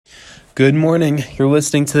Good morning. You're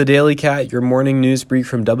listening to the Daily Cat, your morning news brief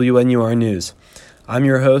from WNUR News. I'm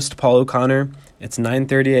your host, Paul O'Connor. It's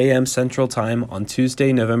 9:30 a.m. Central Time on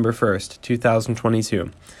Tuesday, November 1st,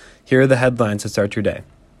 2022. Here are the headlines to start your day.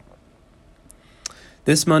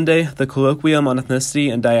 This Monday, the Colloquium on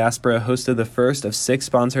Ethnicity and Diaspora hosted the first of 6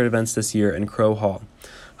 sponsored events this year in Crow Hall.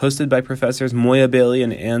 Hosted by Professors Moya Bailey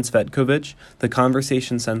and Ann Svetkovich, the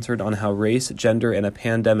conversation centered on how race, gender, and a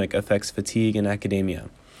pandemic affects fatigue in academia.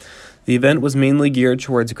 The event was mainly geared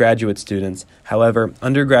towards graduate students. However,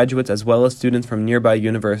 undergraduates as well as students from nearby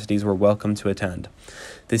universities were welcome to attend.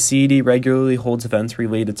 The CED regularly holds events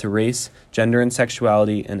related to race, gender and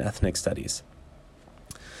sexuality, and ethnic studies.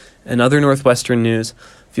 In other Northwestern news,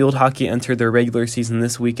 field hockey entered their regular season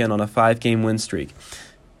this weekend on a 5-game win streak,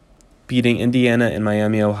 beating Indiana and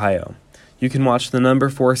Miami, Ohio. You can watch the number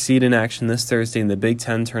 4 seed in action this Thursday in the Big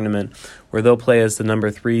Ten tournament, where they'll play as the number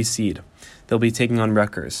 3 seed. They'll be taking on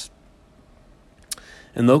Rutgers.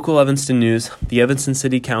 In local Evanston news, the Evanston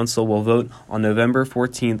City Council will vote on November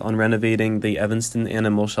 14th on renovating the Evanston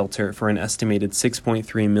Animal Shelter for an estimated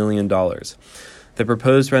 $6.3 million. The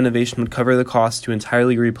proposed renovation would cover the cost to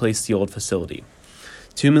entirely replace the old facility.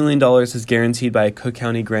 $2 million is guaranteed by a Cook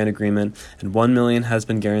County grant agreement, and $1 million has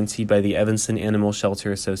been guaranteed by the Evanston Animal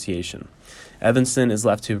Shelter Association. Evanston is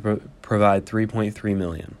left to provide $3.3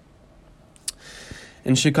 million.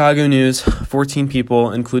 In Chicago news, 14 people,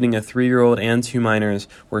 including a 3-year-old and 2 minors,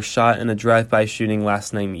 were shot in a drive-by shooting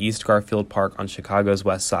last night in East Garfield Park on Chicago's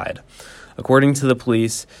west side. According to the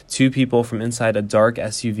police, 2 people from inside a dark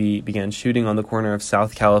SUV began shooting on the corner of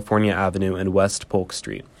South California Avenue and West Polk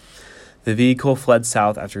Street. The vehicle fled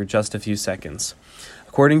south after just a few seconds.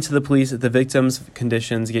 According to the police, the victims'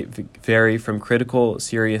 conditions vary from critical,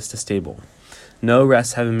 serious to stable. No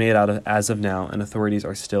arrests have been made as of now, and authorities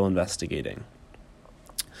are still investigating.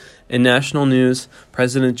 In national news,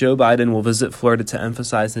 President Joe Biden will visit Florida to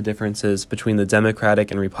emphasize the differences between the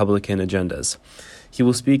Democratic and Republican agendas. He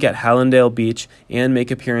will speak at Hallandale Beach and make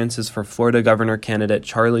appearances for Florida governor candidate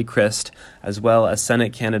Charlie Crist, as well as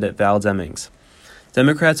Senate candidate Val Demings.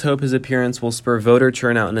 Democrats hope his appearance will spur voter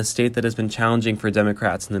turnout in a state that has been challenging for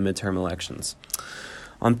Democrats in the midterm elections.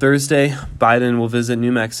 On Thursday, Biden will visit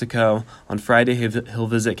New Mexico. On Friday, he'll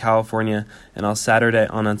visit California, and on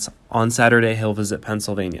Saturday he'll visit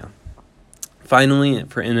Pennsylvania. Finally,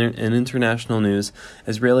 in international news,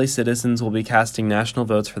 Israeli citizens will be casting national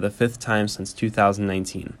votes for the 5th time since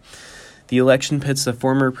 2019. The election pits the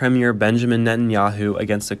former Premier Benjamin Netanyahu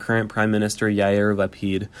against the current Prime Minister Yair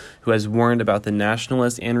Lapid, who has warned about the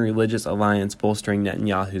nationalist and religious alliance bolstering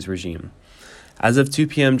Netanyahu's regime. As of 2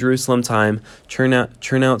 p.m. Jerusalem time,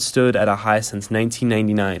 turnout stood at a high since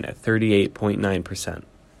 1999 at 38.9%.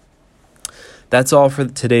 That's all for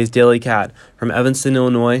today's Daily Cat. From Evanston,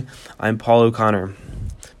 Illinois, I'm Paul O'Connor.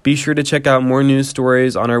 Be sure to check out more news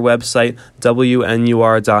stories on our website,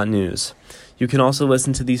 WNUR.news. You can also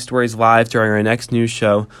listen to these stories live during our next news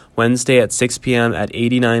show, Wednesday at 6 p.m. at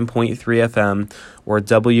 89.3 FM or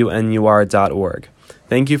WNUR.org.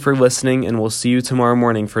 Thank you for listening, and we'll see you tomorrow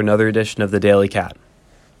morning for another edition of the Daily Cat.